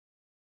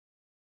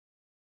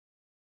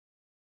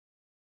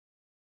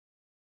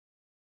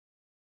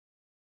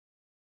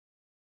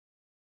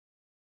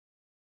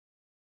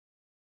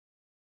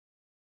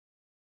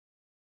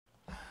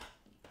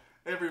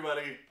Hey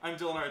everybody, I'm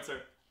Dillon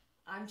Artzer.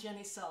 I'm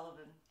Jenny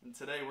Sullivan. And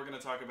today we're going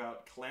to talk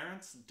about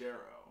Clarence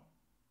Darrow.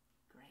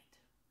 Great.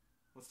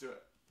 Let's do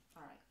it.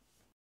 All right.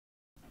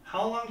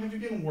 How long have you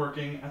been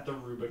working at the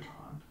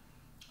Rubicon?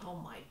 Oh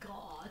my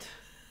God.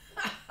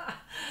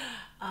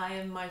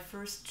 My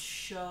first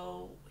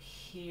show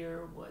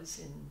here was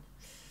in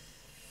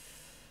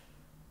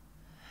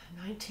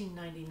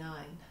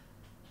 1999.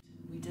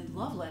 We did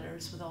love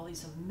letters with all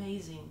these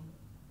amazing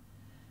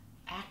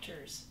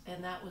actors,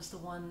 and that was the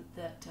one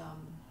that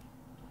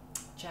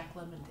Jack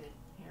Lemmon did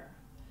here.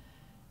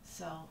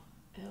 So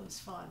it was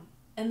fun.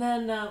 And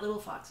then Little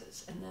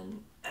Foxes, and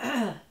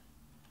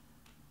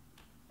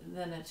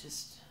then it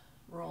just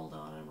rolled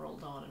on and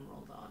rolled on and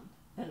rolled on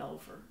and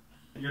over.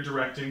 You're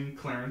directing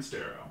Clarence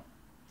Darrow.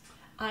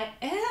 I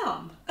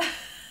am.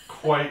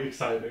 Quite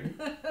exciting.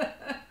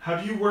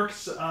 Have you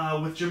worked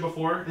with Jim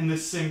before in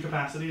this same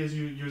capacity as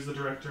you as the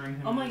director and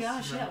him? Oh my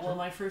gosh, yeah. Well,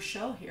 my first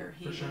show here,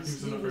 he was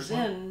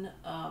in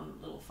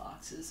Little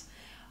Foxes.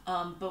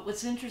 But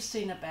what's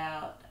interesting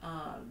about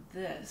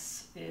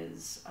this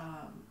is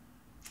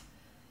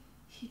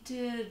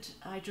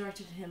I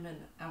directed him in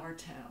Our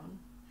Town,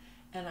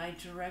 and I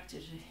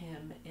directed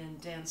him in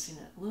Dancing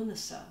at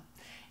Lunasa.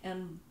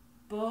 And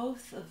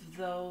both of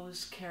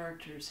those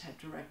characters had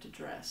direct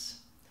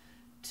address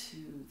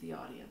to the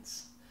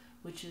audience,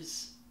 which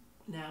is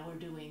now we're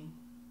doing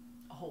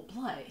a whole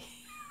play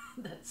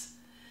that's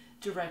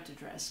direct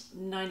address.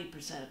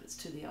 90% of it's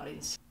to the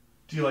audience.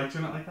 Do you like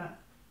doing it like that?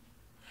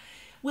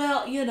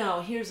 Well, you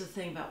know, here's the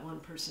thing about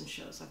one-person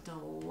shows. I've done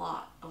a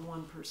lot of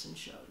one-person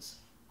shows.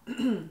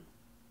 They're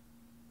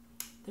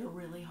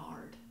really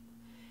hard.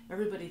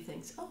 Everybody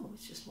thinks, oh,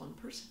 it's just one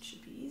person, it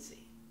should be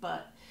easy.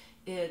 But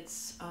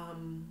it's,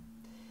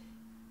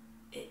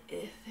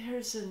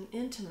 there's an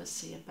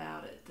intimacy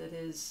about it that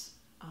is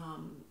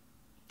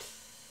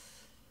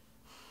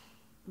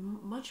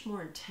much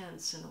more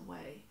intense in a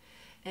way.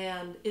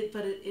 And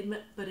but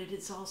it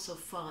is also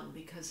fun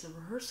because the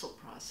rehearsal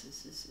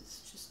process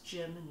is just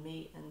Jim and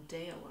me and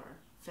Dale, our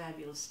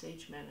fabulous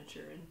stage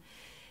manager,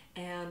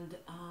 and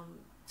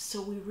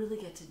so we really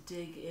get to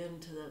dig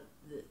into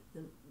the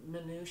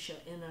minutia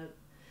in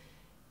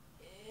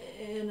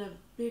a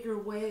bigger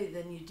way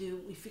than you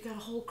do if you got a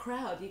whole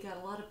crowd. You got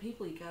a lot of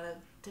people you got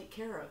to take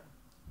care of,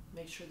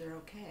 make sure they're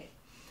okay.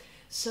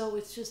 So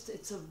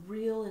it's a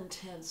real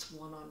intense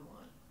one-on-one.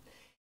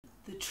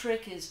 The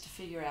trick is to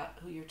figure out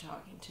who you're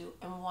talking to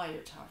and why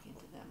you're talking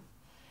to them.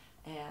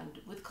 And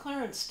with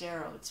Clarence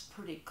Darrow, it's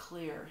pretty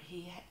clear.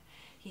 He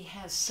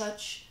has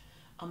such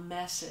a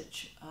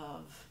message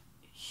of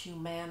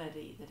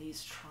humanity that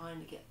he's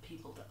trying to get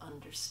people to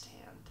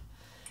understand.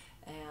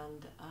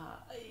 And,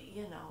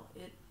 you know,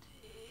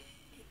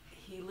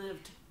 he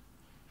lived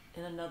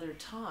in another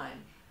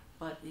time,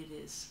 but it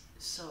is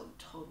so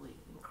totally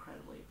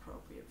incredibly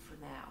appropriate for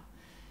now.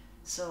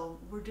 So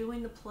we're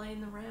doing the play in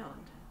the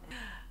round.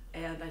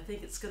 And I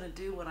think it's going to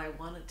do what I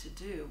want it to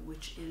do,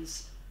 which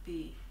is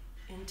be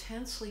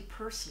intensely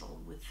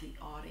personal with the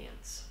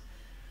audience.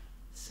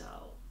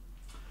 So.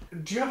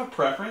 Do you have a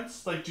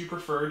preference? Like, do you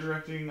prefer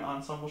directing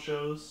ensemble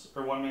shows,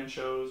 or one-man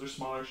shows, or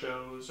smaller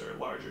shows, or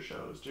larger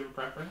shows? Do you have a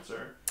preference,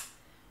 or?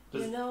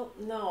 You know,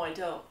 no, I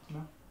don't.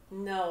 No?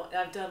 No,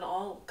 I've done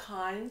all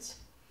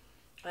kinds,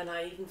 and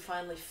I even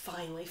finally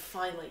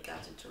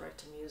got to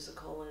direct a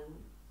musical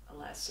in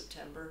last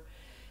September,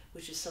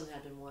 which is something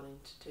I've been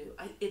wanting to do.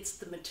 It's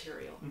the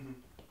material. Mm-hmm.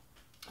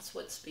 That's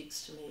what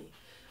speaks to me.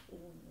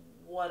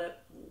 What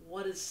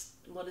is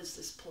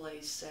this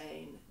play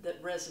saying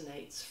that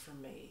resonates for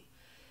me?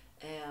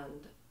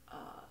 And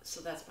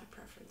so that's my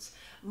preference.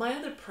 My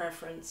other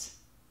preference,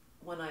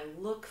 when I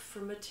look for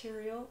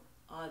material,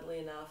 oddly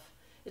enough,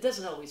 it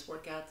doesn't always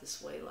work out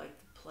this way. Like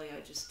the play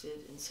I just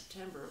did in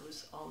September, it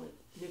was all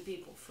new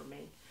people for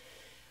me.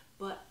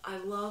 But I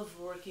love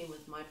working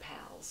with my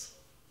pals.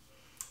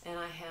 And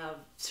I have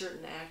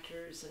certain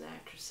actors and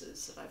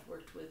actresses that I've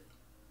worked with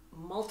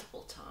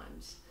multiple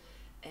times,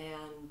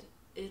 and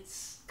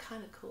it's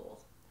kind of cool.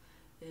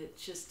 It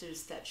just,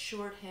 there's that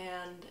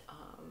shorthand,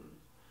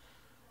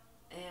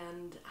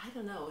 and I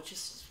don't know, it's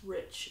just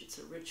rich. It's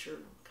a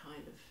richer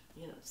kind of,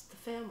 you know, it's the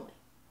family.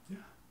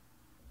 Yeah.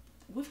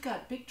 We've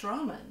got big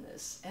drama in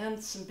this,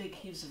 and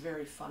he was a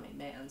very funny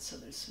man, so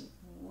there's some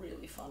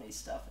really funny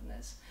stuff in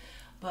this.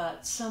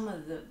 But some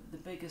of the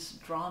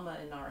biggest drama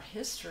in our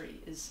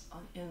history is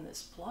in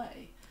this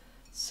play.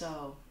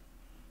 So.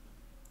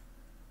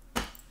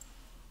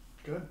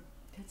 Good.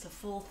 It's a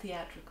full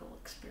theatrical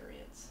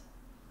experience.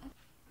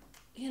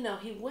 You know,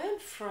 he went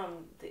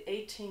from the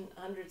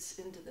 1800s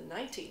into the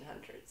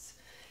 1900s.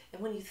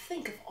 And when you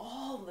think of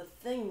all the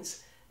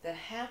things that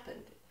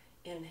happened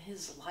in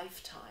his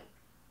lifetime,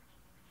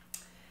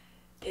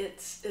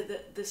 it's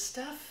the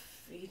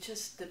stuff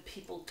that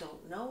people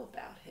don't know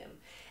about him.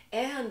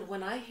 And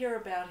when I hear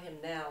about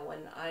him now,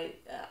 when I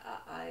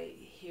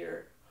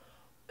hear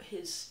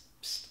his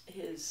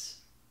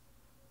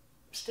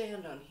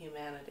stand on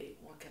humanity,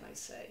 what can I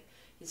say?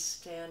 His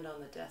stand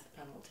on the death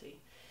penalty.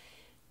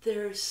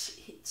 It's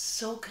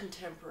so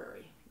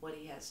contemporary what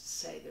he has to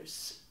say.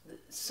 There's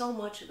so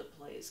much of the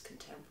play is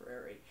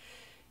contemporary.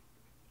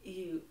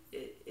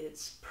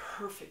 It's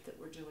perfect that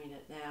we're doing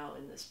it now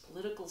in this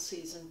political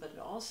season, but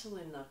also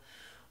in the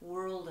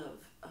world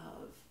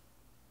of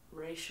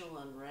racial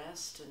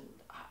unrest. And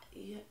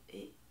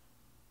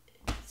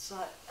it's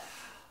like,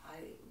 I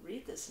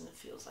read this and it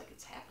feels like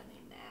it's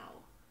happening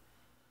now.